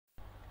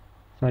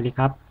สวัสดีค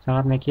รับสำห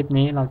รับในคลิป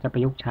นี้เราจะปร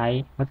ะยุกต์ใช้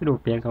วัสดุ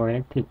เปียโซอิเ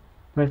ล็กทริก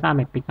เพื่อสร้างเ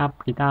ป็นปิกอัพ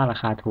กีตาร์รา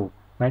คาถูก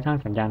ไว้สร้าง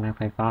สัญญาณทางไ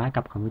ฟฟ้าให้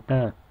กับคอมพิวเตอ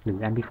ร์หรือ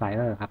แอมพลิฟายเอ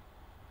อร์ครับ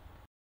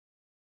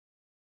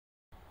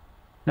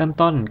เริ่ม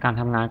ต้นการ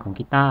ทำงานของ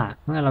กีตาร์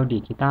เมื่อเราดี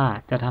ดกีตาร์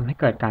จะทำให้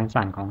เกิดการ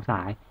สั่นของส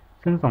าย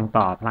ซึ่งส่ง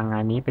ต่อพลังงา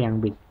นนี้ไปยัง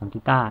บิดของ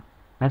กีตาร์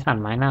และสั่น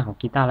ไม้หน้าของ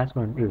กีตาร์และส่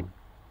วนอื่น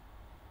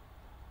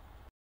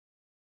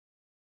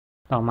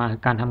ต่อมาคื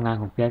อการทำงาน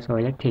ของเปียโซ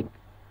อิเล็กทริก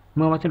เ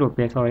มื่อวัสดุเ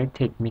ปียโซอิเล็กท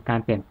ริกมีการ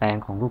เปลี่ยนแปลง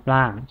ของรูป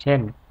ร่างเช่น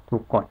ถู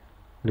กกด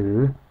หรือ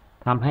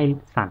ทำให้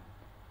สั่น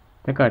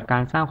จะเกิดกา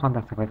รสร้างความต่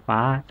างศักย์ไฟฟ้า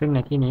ซึ่งใน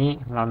ที่นี้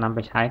เรานำไป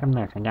ใช้กำเ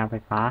นิดสัญญาณไฟ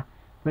ฟ้า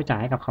เพื่อจ่าย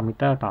ให้กับคอมพิว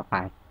เตอร์ต่อไป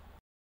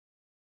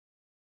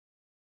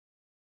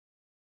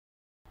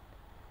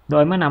โด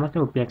ยเมื่อนำวัส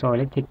ดุเปียโซอิ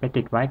เล็กทริกไป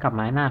ติดไว้กับไ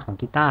ม้หน้าของ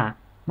กีตาร์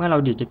เมื่อเรา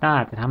ดีดกีตาร์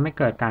จะทำให้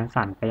เกิดการ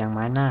สั่นไปยังไ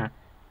ม้หน้า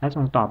และ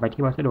ส่งต่อไป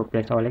ที่วัสดุเปี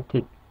ยโซอิเล็กทริ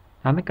ก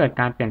ทำให้เกิด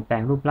การเปลี่ยนแปล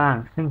งรูปร่าง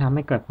ซึ่งทำใ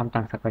ห้เกิดความต่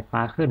างศักย์ไฟฟ้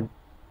าขึ้น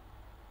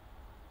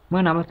เ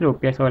มื่อนำวัสดุเ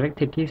ปียโซอิเล็กท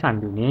ริกที่สั่น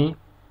อยู่นี้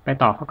ไป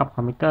ต่อเข้ากับค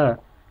อมพิวเตอร์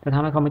จะท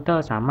ำให้คอมพิวเตอ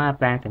ร์สามารถแ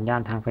ปลงสัญญา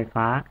ณทางไฟ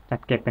ฟ้าจัด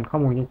เก็บเป็นข้อ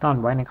มูลดิจิตอล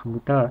ไว้ในคอมพิ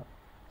วเตอร์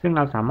ซึ่งเ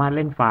ราสามารถเ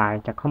ล่นไฟล์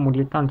จากข้อมูลดิ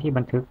จิตอลที่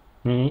บันทึก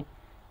นี้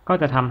ก็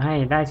จะทำให้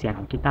ได้เสียงข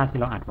องกีตาร์ที่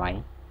เราอัดไว้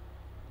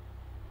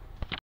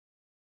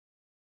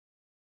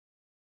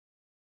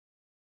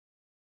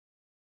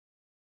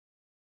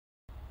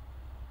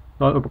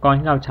โดยอุปกรณ์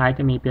ที่เราใช้จ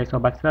ะมีเปียโซ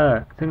บัสเซอร์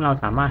ซึ่งเรา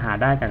สามารถหา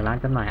ได้จากร้าน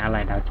จำหน่ายอะไห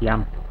ล่ดาวเทียม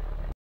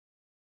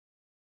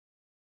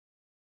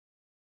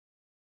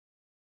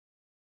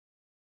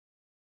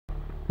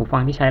หูฟั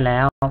งที่ใช้แล้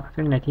ว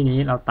ซึ่งในที่นี้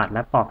เราตัดแล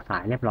ะปอกสา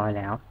ยเรียบร้อยแ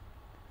ล้ว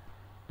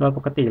โดยป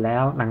กติแล้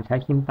วหลังใช้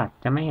ครีมตัด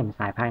จะไม่เห็นส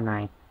ายภายใน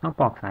ต้อง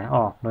ปอกสายอ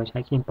อกโดยใช้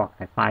ครีมปอกส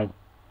ายไฟ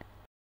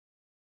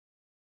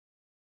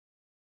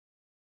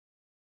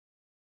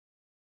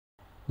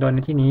โดยใน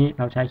ที่นี้เ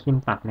ราใช้ครีม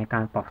ตัดในกา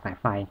รปอกสาย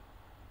ไฟ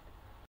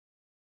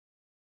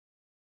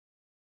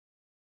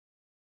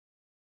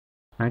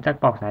หลังจาก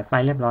ปอกสายไฟ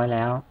เรียบร้อยแ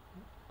ล้ว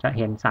จะเ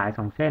ห็นสาย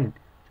2เส้น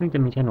ซึ่งจะ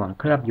มีฉนวน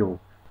เคลือบอยู่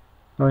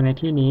โดยใน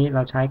ที่นี้เร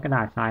าใช้กระด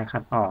าษทรายขั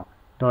ดออก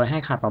โดยให้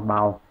ขัดเบ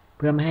าๆเ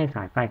พื่อไม่ให้ส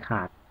ายไฟข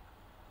าด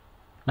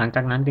หลังจ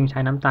ากนั้นจึงใช้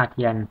น้ำตาเ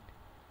ทียน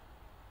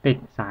ติด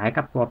สาย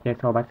กับตัวเปีย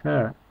โซบัสเซอ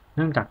ร์เ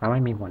นื่องจากเราไ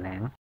ม่มีหัวแหล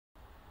ง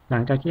หลั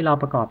งจากที่เรา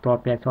ประกอบตัว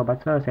เปียโซบัส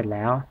เซอร์เสร็จแ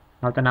ล้ว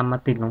เราจะนำมา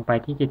ติดลงไป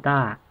ที่กีตา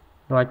ร์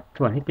โดย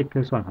ส่วนที่ติดคื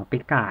อส่วนของปิ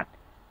กการ์ด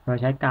โดย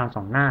ใช้กาว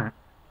2หน้า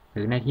ห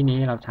รือในที่นี้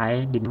เราใช้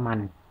ดินน้ำมัน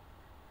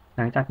ห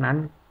ลังจากนั้น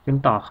จึง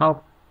ต่อเข้า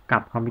กั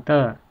บคอมพิวเตอ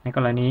ร์ในก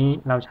รณี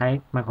เราใช้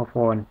ไมโครโฟ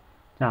น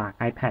จาก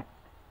iPad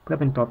เพื่อ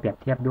เป็นตัวเปรียบ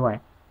เทียบด้วย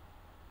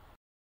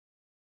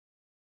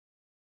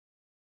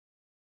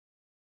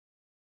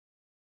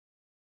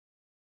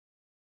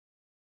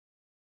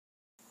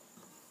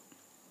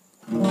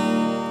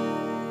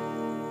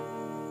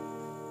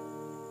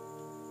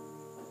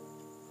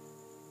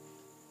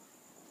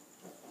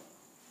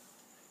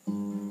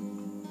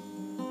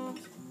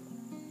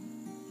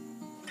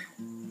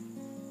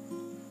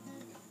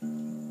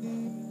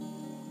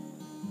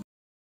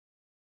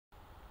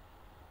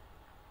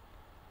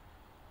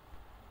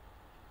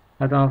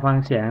เราจะมาฟัง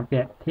เสียงเปรี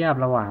ยบเทียบ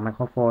ระหว่างไมโค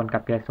รโฟนกั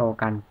บเปียโซ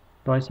กัน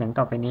โดยเสียง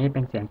ต่อไปนี้เป็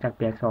นเสียงจากเ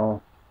ปียโซ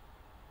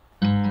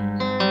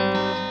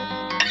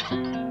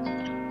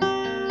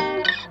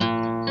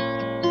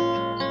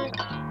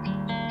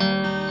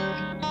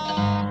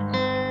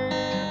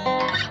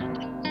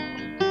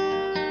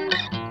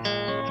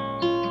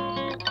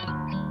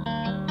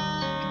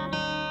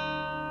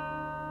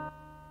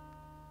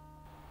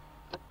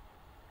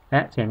แล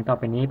ะเสียงต่อ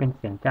ไปนี้เป็นเ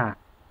สียงจาก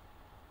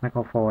ไมโค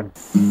รโฟน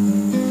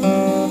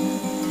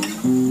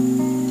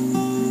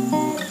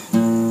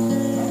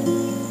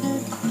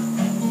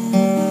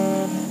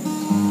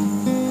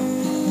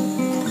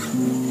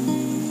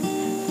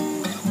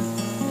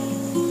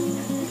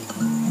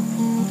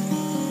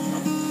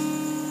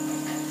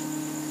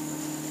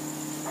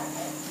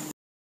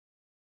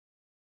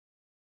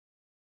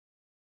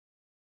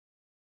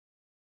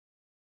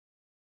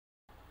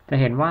จะ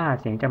เห็นว่า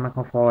เสียงจากไมโค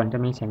รโฟนจะ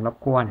มีเสียงรบ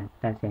กวน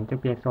แต่เสียงจาก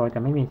เปียโซจะ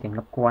ไม่มีเสียง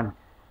รบกวน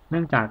เนื่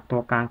องจากตั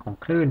วกลางของ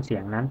คลื่นเสี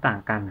ยงนั้นต่าง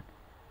กัน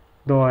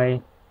โดย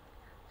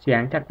เสีย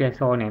งจากเปียโซ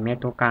เนี่ยมี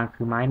ตัวกลาง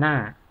คือไม้หน้า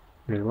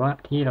หรือว่า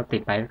ที่เราติ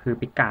ดไปก็คือ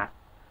ปิกการ์ด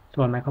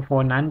ส่วนไมโครโฟ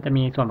นนั้นจะ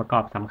มีส่วนประกอ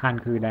บสำคัญ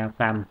คือไดอะแฟ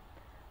รม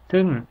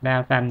ซึ่งได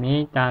อะแฟรมนี้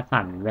จะ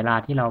สั่นเวลา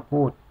ที่เรา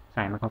พูดใ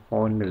ส่ไมโครโฟ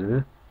นหรือ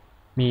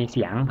มีเ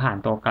สียงผ่าน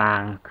ตัวกลา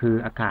งคือ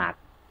อากาศ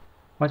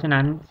เพราะฉะ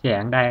นั้นเสีย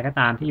งใดก็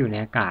ตามที่อยู่ใน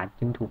อากาศ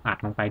จึงถูกอัด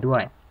ลงไปด้ว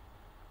ย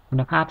คุ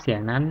ณภาพเสียง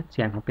นั้นเ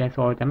สียงของเปียโซ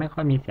จะไม่ค่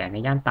อยมีเสียงใน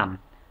ย่านต่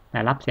ำแต่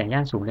รับเสียงย่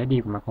านสูงได้ดี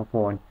กว่าไมโครโฟ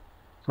น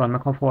ส่วนไม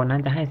โครโฟนนั้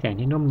นจะให้เสียง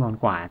ที่นุ่มนวล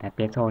กว่าแต่เ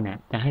ปียโซเนี่ย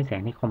จะให้เสีย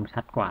งที่คม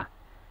ชัดกว่า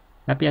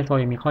และเปียโซ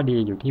ยังมีข้อดี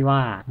อยู่ที่ว่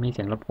ามีเ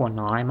สียงรบกวน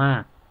น้อยมา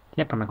กเที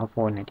ยบกับไมโครโฟ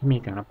นเนี่ยที่มี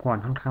เสียงรบกวน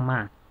ค่อนข้างม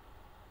าก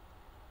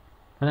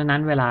เพราะฉะนั้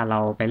นเวลาเรา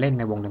ไปเล่น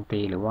ในวงดนต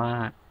รีหรือว่า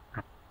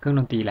อัดเครื่อง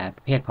ดนตรีหลายป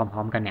ระเภทพร้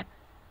อมๆกันเนี่ย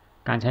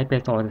การใช้เปี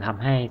ยโซจะท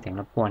ำให้เสียง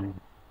รบกวน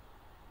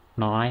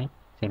น้อย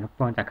เสียงรบก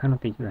วนจากเครื่องด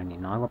นตรีอื่นเนี่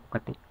ยน้อยกว่าปก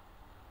ติ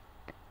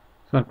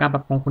ส่วนการป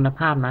รับปรุงคุณภ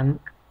าพนั้น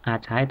อาจ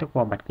ใช้ตะกั่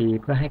วบัดกี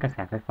เพื่อให้กระแส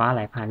ไฟฟ้าไห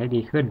ลผ่านได้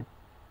ดีขึ้น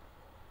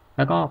แ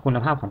ล้วก็คุณ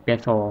ภาพของเปีย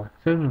โซ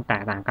ซึ่งแต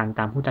กต่างกันต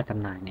ามผู้จัดจ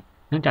ำหน่ายเนี่ย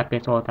เนื่องจากเปี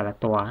ยโซแต่ละ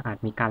ตัวอาจ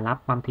มีการรับ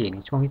ความถี่ใน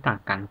ช่วงที่ต่า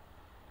งกัน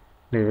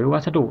หรือวั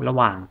สดุระ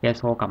หว่างเปียโ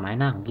ซกับไม้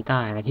หน้าของกีตา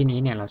ร์ในที่นี้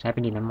เนี่ยเราใช้เป็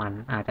นดินน้ำมัน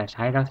อาจจะใ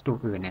ช้วัสดุ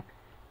อื่นเนี่ย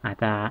อาจ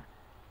จะ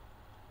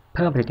เ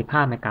พิ่มประสิทธิภ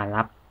าพในการ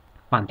รับ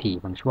ความถี่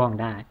บางช่วง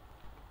ได้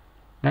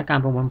และการ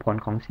ประมวลผล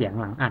ของเสียง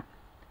หลังอัด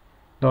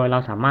โดยเรา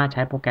สามารถใ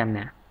ช้โปรแกรมเ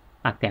นี่ย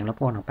ตัดเสียงรบ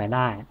กวนออกไปไ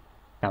ด้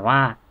แต่ว่า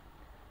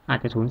อาจ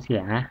จะสูญเสี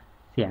ย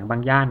เสียงบา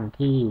งย่าน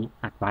ที่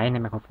อัดไว้ใน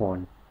ไมโครโฟน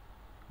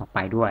ออกไป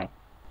ด้วย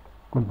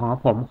กลุ่มของ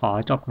ผมขอ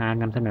จบงาน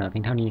นำเสนอเพี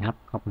ยงเท่านี้ครับ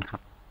ขอบคุณครั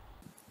บ